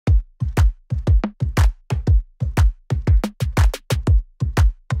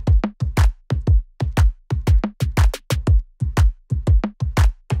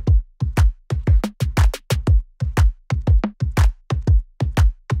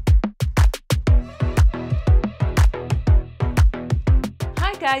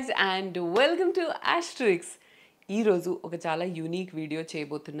guys and welcome to AshTrixx. ఈ రోజు ఒక చాలా యూనిక్ వీడియో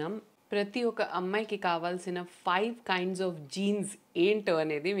చేయబోతున్నాం. ప్రతి ఒక్క అమ్మాయికి కావాల్సిన 5 కైండ్స్ ఆఫ్ జీన్స్ ఏంటో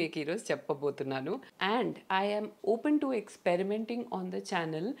అనేది మీకు ఈ రోజు చెప్పబోతున్నాను. And I am open to experimenting on the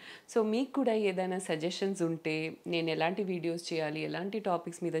channel. So మీకు కూడా ఏదైనా సజెషన్స్ ఉంటే నేను ఎలాంటి వీడియోస్ చేయాలి, ఎలాంటి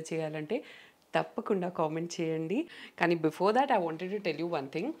టాపిక్స్ మీద చేయాలంటే తప్పకుండా కామెంట్ చేయండి. కానీ before that I wanted to tell you one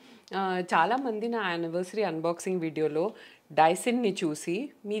thing. చాలామంది నా యానివర్సరీ అన్బాక్సింగ్ వీడియోలో డైసన్ని చూసి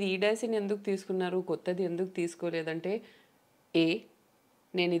మీరు ఈ డైసన్ ఎందుకు తీసుకున్నారు, కొత్తది ఎందుకు తీసుకోలేదంటే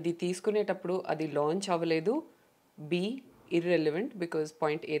నేను ఇది తీసుకునేటప్పుడు అది లాంచ్ అవ్వలేదు, B irrelevant because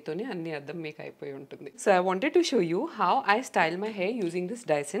point A తోనే అన్ని అర్థం మీకు అయిపోయి ఉంటుంది. So I wanted to show you how I style my hair using this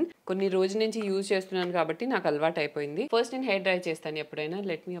Dyson. కొన్ని రోజు నుంచి యూజ్ చేస్తున్నాను కాబట్టి నాకు అలవాటు అయిపోయింది. ఫస్ట్ నేను హెయిర్ డ్రై చేస్తాను ఎప్పుడైనా.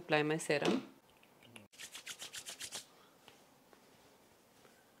 Let me apply my serum.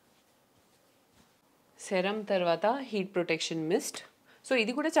 Serum తర్వాత హీట్ ప్రొటెక్షన్ మిస్ట్. సో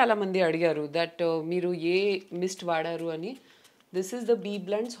ఇది కూడా చాలామంది అడిగారు దట్ మీరు ఏ మిస్ట్ వాడారు అని. This is the be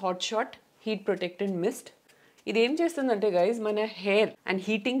బ్లండ్స్ hot shot heat protected Mist. ఇది ఏం చేస్తుందంటే గైజ్ మన హెయిర్ అండ్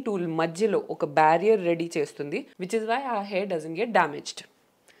హీటింగ్ టూల్ మధ్యలో ఒక బ్యారియర్ రెడీ చేస్తుంది, విచ్ ఇస్ వై ఆ hair doesn't get damaged.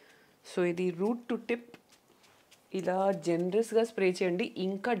 So ఇది రూట్ టు టిప్ ఇలా జనరస్గా స్ప్రే చేయండి.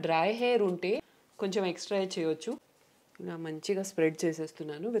 ఇంకా డ్రై హెయిర్ ఉంటే కొంచెం ఎక్స్ట్రా చేయొచ్చు. ఇలా మంచిగా స్ప్రెడ్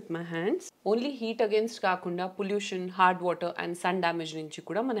చేసేస్తున్నాను with my hands. Only heat against కాకుండా pollution, hard water and sun damage నుంచి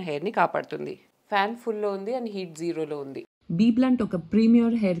కూడా మన హెయిర్ని కాపాడుతుంది. ఫ్యాన్ ఫుల్లో ఉంది అండ్ హీట్ జీరోలో ఉంది. Bee Blunt ఒక premier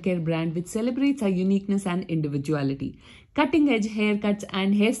hair care brand which celebrates our uniqueness and individuality. Cutting edge haircuts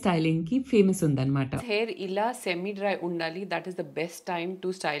and hair styling కి ఫేమస్ ఉందన్నమాట. హెయిర్ ఇలా సెమీ డ్రై ఉండాలి. That is the best time to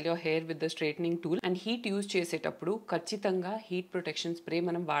style your hair with the straightening tool. And heat use చేసేటప్పుడు ఖచ్చితంగా heat protection spray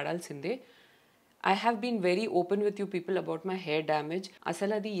మనం వాడాల్సిందే. I have been very open with you people about my hair damage.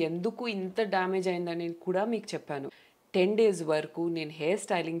 అసలు అది ఎందుకు ఇంత damage అయిందని కూడా మీకు చెప్పాను. 10 days వరకు నేను హెయిర్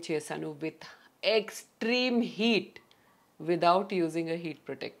స్టైలింగ్ చేశాను with extreme heat without using a heat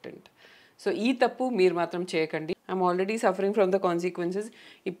protectant. So ఈ తప్పు మీరు మాత్రం చేయకండి. I'm already suffering from the consequences.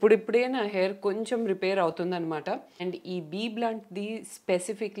 ఇప్పుడిప్పుడే నా హెయిర్ కొంచెం రిపేర్ అవుతుందన్నమాట. అండ్ ఈ బీ బ్లంట్ది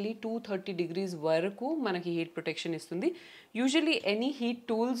స్పెసిఫిక్లీ 230 degrees వరకు మనకి హీట్ ప్రొటెక్షన్ ఇస్తుంది. Usually any heat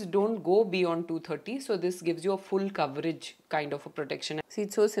tools don't go beyond 230. So this gives you a full coverage kind of a protection.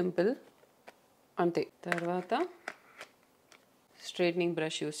 It's so simple. అంతే. తర్వాత స్ట్రైట్నింగ్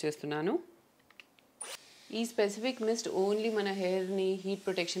బ్రష్ యూస్ చేస్తున్నాను. ఈ specific Mist only మన హెయిర్ని heat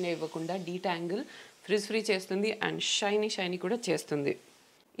protection ఇవ్వకుండా detangle, fridge free చేస్తుంది and shiny కూడా చేస్తుంది.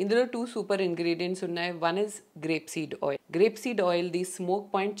 ఇందులో 2 సూపర్ ఇంగ్రీడియంట్స్ ఉన్నాయి. One is grape seed oil. Grape seed ఆయిల్ది smoke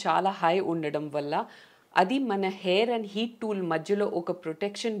point చాలా హై ఉండడం వల్ల అది మన హెయిర్ అండ్ హీట్ టూల్ మధ్యలో ఒక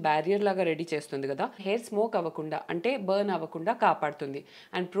ప్రొటెక్షన్ బ్యారియర్ లాగా రెడీ చేస్తుంది కదా. హెయిర్ స్మోక్ అవ్వకుండా అంటే బర్న్ అవ్వకుండా కాపాడుతుంది.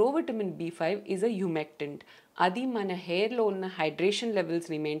 And ప్రోవిటమిన్ B5 is a humectant. అది మన హెయిర్లో ఉన్న హైడ్రేషన్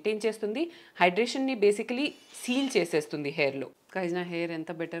లెవెల్స్ని మెయింటైన్ చేస్తుంది. హైడ్రేషన్ని బేసికలీ సీల్ చేసేస్తుంది హెయిర్లో. గైస్ నా హెయిర్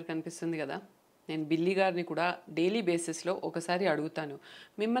ఎంత బెటర్ కనిపిస్తుంది కదా. నేను బిల్లీ గారిని కూడా డైలీ బేసిస్లో ఒకసారి అడుగుతాను.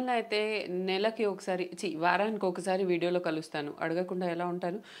 మిమ్మల్ని అయితే నెలకి ఒకసారి, వారానికి ఒకసారి వీడియోలో కలుస్తాను. అడగకుండా ఎలా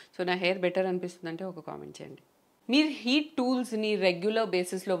ఉంటాను? సో నా హెయిర్ బెటర్ అనిపిస్తుంది అంటే ఒక కామెంట్ చేయండి. మీరు హీట్ టూల్స్ని రెగ్యులర్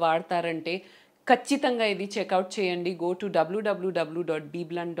బేసిస్లో వాడతారంటే ఖచ్చితంగా ఇది చెక్అవుట్ చేయండి. Go to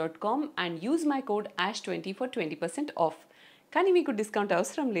www.bblunt.com and use my code ASH20 for 20% of. కానీ మీకు డిస్కౌంట్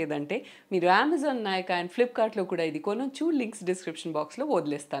అవసరం లేదంటే మీరు అమెజాన్, నైకా అండ్ ఫ్లిప్కార్ట్లో కూడా ఇది కొనొచ్చు. లింక్స్ డిస్క్రిప్షన్ బాక్స్లో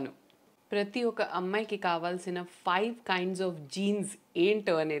వదిలేస్తాను. ప్రతి ఒక్క అమ్మాయికి కావాల్సిన 5 కైండ్స్ ఆఫ్ జీన్స్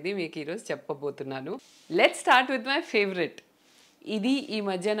ఏంటో అనేది మీకు ఈరోజు చెప్పబోతున్నాను. Let's start with my favourite. ఇది ఈ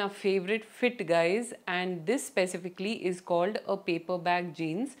మధ్య నా favourite fit guys. And this specifically is called a paper bag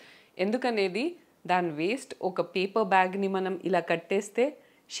jeans. ఎందుకనేది దాని వేస్ట్ ఒక పేపర్ బ్యాగ్ని మనం ఇలా కట్టేస్తే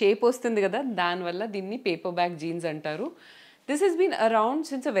షేప్ వస్తుంది కదా, దానివల్ల దీన్ని పేపర్ బ్యాగ్ జీన్స్ అంటారు. This Hess been around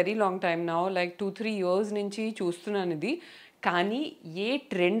since a very long time now, like 2-3 years నుంచి చూస్తున్నాను ఇది. కానీ ఏ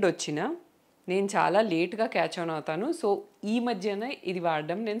ట్రెండ్ వచ్చినా నేను చాలా లేట్గా క్యాచ్ ఆన్ అవుతాను. సో ఈ మధ్యన ఇది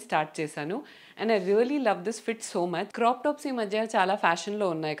వాడడం నేను స్టార్ట్ చేశాను. And I really love this fit so much. Crop tops ఈ మధ్య చాలా ఫ్యాషన్లో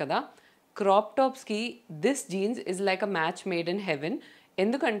ఉన్నాయి కదా. Crop టాప్స్కి this jeans is like a match made in heaven.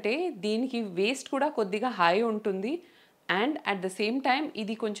 ఎందుకంటే దీనికి వేస్ట్ కూడా కొద్దిగా హై ఉంటుంది. And at the same time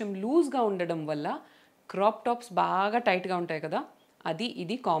ఇది కొంచెం లూజ్గా ఉండడం వల్ల క్రాప్ టాప్స్ బాగా టైట్గా ఉంటాయి కదా,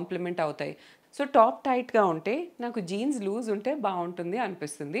 ఇది కాంప్లిమెంట్ అవుతాయి. సో టాప్ టైట్గా ఉంటే నాకు జీన్స్ లూజ్ ఉంటే బాగుంటుంది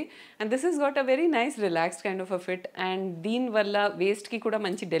అనిపిస్తుంది. And this is got a very nice relaxed kind of a fit. And దీనివల్ల వేస్ట్కి కూడా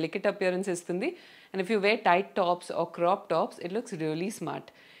మంచి డెలికేట్ అపియరెన్స్ ఇస్తుంది. And if you wear tight tops are crop tops it looks really smart.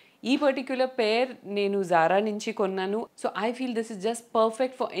 ఈ పర్టిక్యులర్ పేర్ నేను Zara నుంచి కొన్నాను. So I feel this is just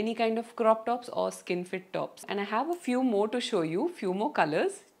perfect for any kind of crop tops are skin fit tops. And I have a few more to show you, few more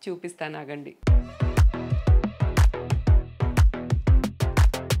colours చూపిస్తాను ఆగండి.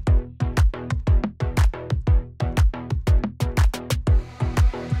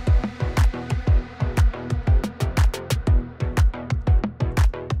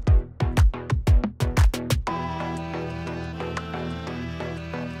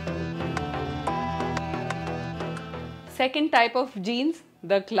 Second type of jeans,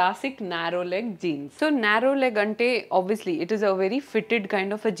 the classic narrow leg jeans. So narrow leg అంటే obviously it is a very fitted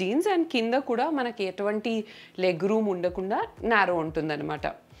kind of a jeans and కింద కూడా మనకి ఎటువంటి leg room ఉండకుండా narrow ఉంటుంది అనమాట.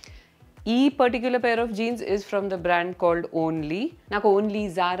 ఈ particular pair of jeans is from the brand called only. నాకు only,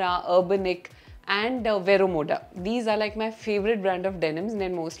 Zara, అర్బనిక్ and వెరోమోడా, these are like my favourite brand of denims.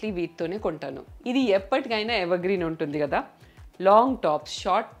 నేను మోస్ట్లీ వీటితోనే కొంటాను. ఇది ఎప్పటికైనా ఎవర్గ్రీన్ ఉంటుంది కదా. Long tops,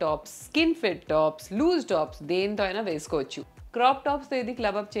 short tops, skin fit tops, loose tops, దేంతో అయినా వేసుకోవచ్చు. క్రాప్ టాప్స్తో ఇది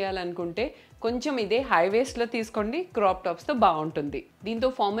క్లబ్ అప్ చేయాలనుకుంటే కొంచెం ఇదే హై వేస్ట్లో తీసుకోండి, క్రాప్ టాప్స్తో బాగుంటుంది. దీంతో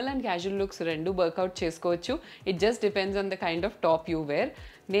ఫార్మల్ అండ్ క్యాజువల్ లుక్స్ రెండు వర్కౌట్ చేసుకోవచ్చు. It just depends on the kind of top you wear.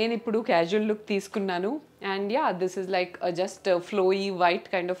 నేను ఇప్పుడు క్యాజువల్ లుక్ తీసుకున్నాను and yeah, this is like just flowy white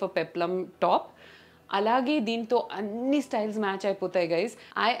kind of a peplum top. అలాగే దీంతో అన్ని స్టైల్స్ మ్యాచ్ అయిపోతాయి guys.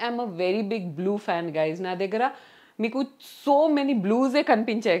 I am a very big blue fan guys. నా దగ్గర మీకు సో మెనీ బ్లూసే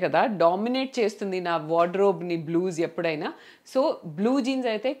కనిపించాయి కదా, డామినేట్ చేస్తుంది నా వార్డ్రోబ్ని బ్లూస్ ఎప్పుడైనా. సో బ్లూ జీన్స్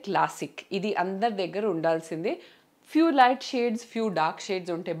అయితే క్లాసిక్, ఇది అందరి దగ్గర ఉండాల్సిందే. Few light shades, few dark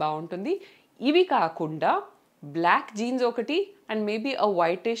shades ఉంటే బాగుంటుంది. ఇవి కాకుండా బ్లాక్ జీన్స్ ఒకటి అండ్ మేబీ అ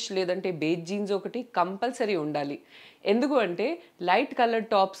వైటిష్ లేదంటే బేజ్ జీన్స్ ఒకటి కంపల్సరీ ఉండాలి. ఎందుకు అంటే లైట్ కలర్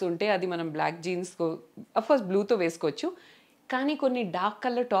టాప్స్ ఉంటే అది మనం బ్లాక్ జీన్స్ అఫ్కోర్స్ బ్లూతో వేసుకోవచ్చు, కానీ కొన్ని డార్క్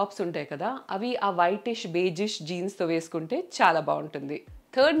కలర్ టాప్స్ ఉంటాయి కదా, అవి ఆ వైటిష్ బేజిష్ జీన్స్తో వేసుకుంటే చాలా బాగుంటుంది.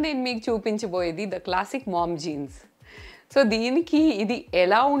 థర్డ్ నేను మీకు చూపించబోయేది the classic ma'am jeans. So దీనికి ఇది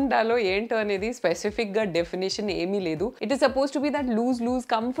ఎలా ఉండాలో ఏంటో అనేది స్పెసిఫిక్గా డెఫినేషన్ ఏమీ లేదు. It is suppose to be that loose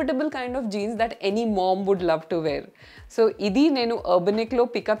comfortable kind of jeans that any ma'am would love to wear. So ఇది నేను అర్బనిక్లో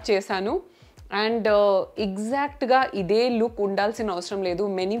పికప్ చేశాను అండ్ ఎగ్జాక్ట్గా ఇదే లుక్ ఉండాల్సిన అవసరం లేదు.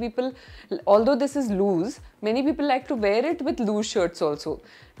 Many people, although this is loose, many people like to wear it with loose shirts also.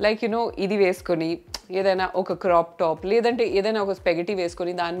 Like you know ఇది వేసుకొని ఏదైనా ఒక క్రాప్ టాప్ లేదంటే ఏదైనా ఒక స్పెగటీ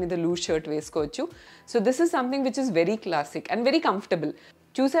వేసుకొని దాని మీద లూజ్ షర్ట్ వేసుకోవచ్చు. So this is something which is very classic and very comfortable.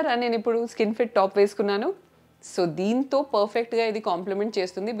 చూసారా, నేను ఇప్పుడు స్కిన్ ఫిట్ టాప్ వేసుకున్నాను. సో దీంతో పర్ఫెక్ట్గా ఇది కాంప్లిమెంట్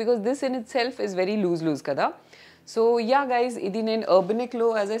చేస్తుంది because this in it self is very loose కదా. సో యా గైజ్, ఇది నేను అర్బనిక్లో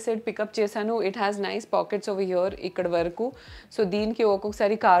యాజ్ ఐ సెడ్ పికప్ చేశాను. It has nice pockets over here ఇక్కడ వరకు. సో దీనికి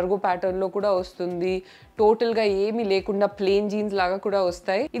ఒక్కొక్కసారి కార్గో ప్యాటర్న్లో కూడా వస్తుంది, టోటల్గా ఏమీ లేకుండా ప్లెయిన్ జీన్స్ లాగా కూడా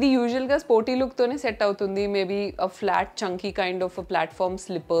వస్తాయి. ఇది యూజువల్గా స్పోర్టీ లుక్తోనే సెట్ అవుతుంది. Maybe a flat chunky kind of platform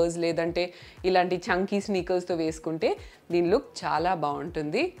slippers లేదంటే ఇలాంటి చంకీ స్నీకర్స్తో వేసుకుంటే దీని లుక్ చాలా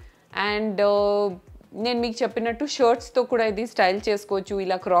బాగుంటుంది. అండ్ నేను మీకు చెప్పినట్టు షర్ట్స్తో కూడా ఇది స్టైల్ చేసుకోవచ్చు,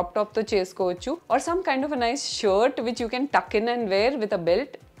 ఇలా క్రాప్ టాప్తో చేసుకోవచ్చు, are some kind of a nice shirt which you can tuck in and wear with a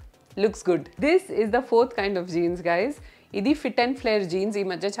belt. Looks good. This is the fourth kind of jeans guys. ఇది ఫిట్ అండ్ ఫ్లేర్ జీన్స్, ఈ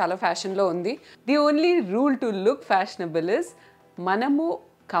మధ్య చాలా ఫ్యాషన్లో ఉంది. The only rule to look fashionable is మనము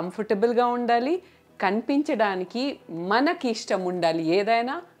కంఫర్టబుల్గా ఉండాలి, కనిపించడానికి మనకి ఇష్టం ఉండాలి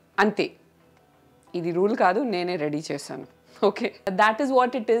ఏదైనా, అంతే. ఇది రూల్ కాదు, నేనే రెడీ చేశాను. Okay, that is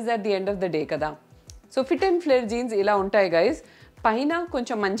what it is at the end of the day కదా. So fit and flare jeans ఇలా ఉంటాయి గైస్. పైన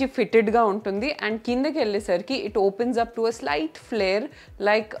కొంచెం మంచి ఫిట్టెడ్గా ఉంటుంది అండ్ కిందకి వెళ్ళేసరికి it opens up to a slight flare,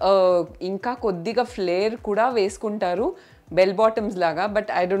 like ఇంకా కొద్దిగా ఫ్లేర్ కూడా వేసుకుంటారు బెల్ బాటమ్స్ లాగా.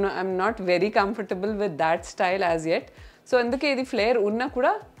 But I don't know, I'm not very comfortable with that style as yet. So అందుకే ఇది ఫ్లేర్ ఉన్నా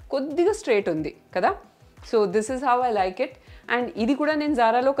కూడా కొద్దిగా స్ట్రైట్ ఉంది కదా. So this is how I like it. And ఇది కూడా నేను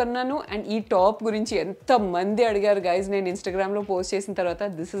జారాలో కొన్నాను. అండ్ ఈ టాప్ గురించి ఎంతమంది అడిగారు గైజ్ నేను ఇన్స్టాగ్రామ్లో పోస్ట్ చేసిన తర్వాత.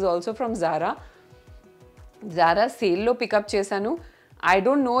 This is also from Zara సేల్లో పికప్ చేశాను. I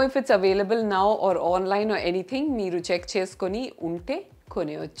don't know if it's available now or online or anything. మీరు చెక్ చేసుకొని ఉంటే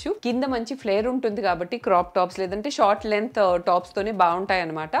కొనేవచ్చు. కింద మంచి ఫ్లేర్ ఉంటుంది కాబట్టి క్రాప్ టాప్స్ లేదంటే షార్ట్ లెంత్ టాప్స్తోనే బాగుంటాయి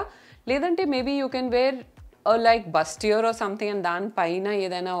అనమాట. లేదంటే maybe you can wear like బస్టియర్ or something and దానిపైన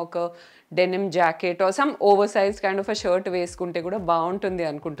ఏదైనా ఒక denim jacket are some over size kind of a shirt వేసుకుంటే కూడా బాగుంటుంది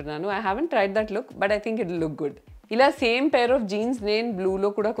అనుకుంటున్నాను. I haven't tried that look but I think it look good. ఇలా సేమ్ పేర్ ఆఫ్ జీన్స్ నేను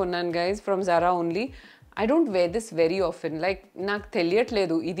బ్లూలో కూడా కొన్నాను guys from Zara only. I don't wear this very often. Like, నాకు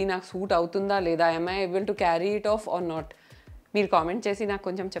తెలియట్లేదు ఇది నాకు సూట్ అవుతుందా లేదా, am I able to carry it off or not? మీరు కామెంట్ చేసి నాకు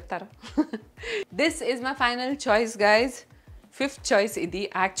కొంచెం చెప్తారా? This is my final choice guys. Fifth choice ఇది.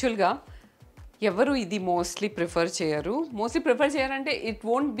 యాక్చువల్గా ఎవరు ఇది mostly prefer చేయరంటే it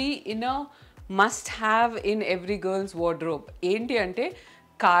won't be in a must have in every girls wardrobe. ఏంటి అంటే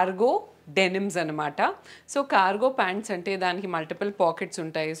కార్గో డెనిమ్స్ అనమాట. సో కార్గో ప్యాంట్స్ అంటే దానికి మల్టిపుల్ పాకెట్స్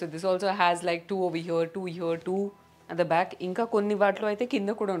ఉంటాయి. So this also has like 2 over here, 2 here, 2 at the back. ఇంకా కొన్ని వాటిలో అయితే కింద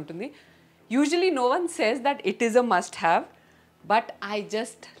కూడా ఉంటుంది. Usually no one says that it is a must have, but I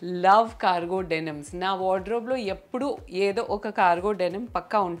just love cargo denims. నా వార్డ్రోబ్లో ఎప్పుడు ఏదో ఒక కార్గో డెనిమ్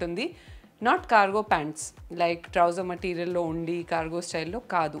పక్కా ఉంటుంది. Not cargo pants like trouser మెటీరియల్లో ఉండి కార్గో స్టైల్లో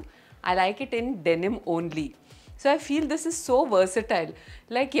కాదు. I like it in denim only. So I feel this is so versatile.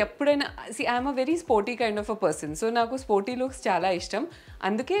 Like ఎప్పుడైనా I'm a very sporty kind of a person. So నాకు sporty looks చాలా ఇష్టం.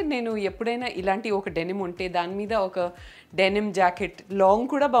 అందుకే నేను ఎప్పుడైనా ఇలాంటి ఒక డెనిమ్ ఉంటే దాని మీద ఒక డెనిమ్ జాకెట్, లాంగ్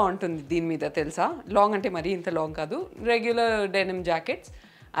కూడా బాగుంటుంది దీని మీద తెలుసా, లాంగ్ అంటే మరీ ఇంత లాంగ్ కాదు, రెగ్యులర్ డెనిమ్ జాకెట్స్,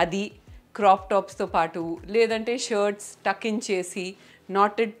 అది క్రాప్ టాప్స్తో పాటు, లేదంటే షర్ట్స్ టక్ ఇన్ చేసి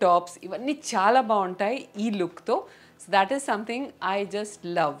నాటెడ్ టాప్స్, ఇవన్నీ చాలా బాగుంటాయి ఈ లుక్తో. So that is something I just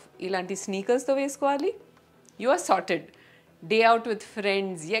love. ఇలాంటి స్నీకర్స్తో వేసుకోవాలి, you are sorted. Day out with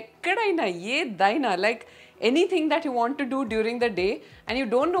friends, ఎక్కడైనా ఏదైనా, like anything that you want to do during the day and you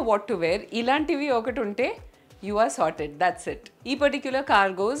don't know what to wear, ఇలాంటివి ఒకటి ఉంటే you are sorted, that's it. ఈ particular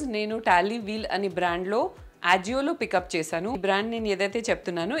cargos నేను Tally wheel అని బ్రాండ్లో ఆజియోలో pickup చేశాను. ఈ బ్రాండ్ నేను ఏదైతే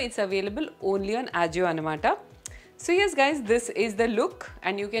చెప్తున్నానో it's available only on Ajio అనమాట. So yes guys, this is the look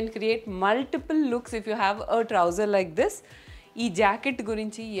and you can create multiple looks if you have a trouser like this. ఈ జాకెట్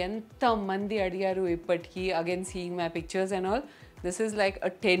గురించి ఎంత మంది అడిగారు ఇప్పటికీ, again seeing my pictures and all. This is like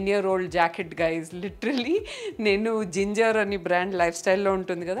a 10-year-old jacket guys. Literally నేను ginger అని brand life స్టైల్లో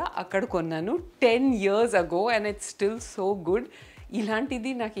ఉంటుంది కదా, అక్కడ కొన్నాను 10 years ago and it's still so good.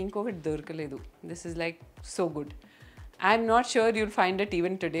 ఇలాంటిది నాకు ఇంకొకటి దొరకలేదు. This is like so good. I'm not sure you'll find it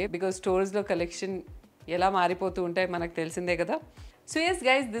even today because స్టోర్స్లో collection ఎలా మారిపోతూ ఉంటాయి మనకు తెలిసిందే కదా. So yes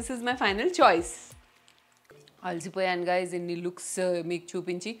guys, this is my final choice. అలసిపోయాను గైజ్ ఇన్ని లుక్స్ మీకు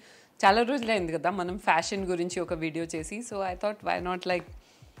చూపించి. చాలా రోజులైంది కదా మనం ఫ్యాషన్ గురించి ఒక వీడియో చేసి. So I thought why not like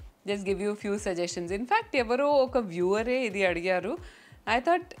just give you few suggestions. In fact ఎవరో ఒక వ్యూవరే ఇది అడిగారు. I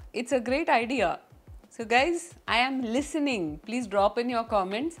thought it's a great idea. So guys, I am listening. Please drop in your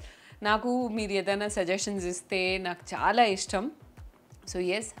comments. నాకు మీరు ఏదైనా సజెషన్స్ ఇస్తే నాకు చాలా ఇష్టం. So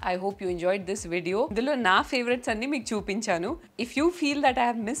yes, I hope you enjoyed this video. ఇందులో నా ఫేవరెట్స్ అన్ని మీకు చూపించాను. If you feel that I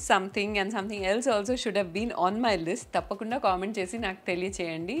have miss something and something else also should have been on my list, తప్పకుండా కామెంట్ చేసి నాకు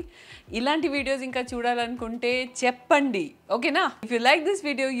తెలియచేయండి. ఇలాంటి వీడియోస్ ఇంకా చూడాలనుకుంటే చెప్పండి, ఓకేనా? If you like this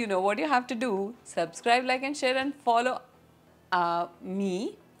video, you know what you have to do. Subscribe, like and share and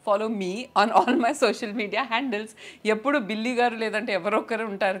follow me on all my social media handles. ఎప్పుడు బిల్లీ గారు లేదంటే ఎవరొక్కరు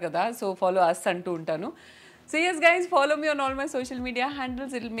ఉంటారు కదా, సో follow us అంటూ ఉంటాను. So yes guys, follow me on all my social media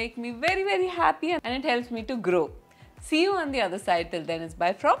handles. It will make me very, very happy and it helps me to grow. See you on the other side. Till then, it's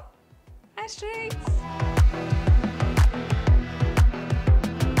bye from Ashtrixx.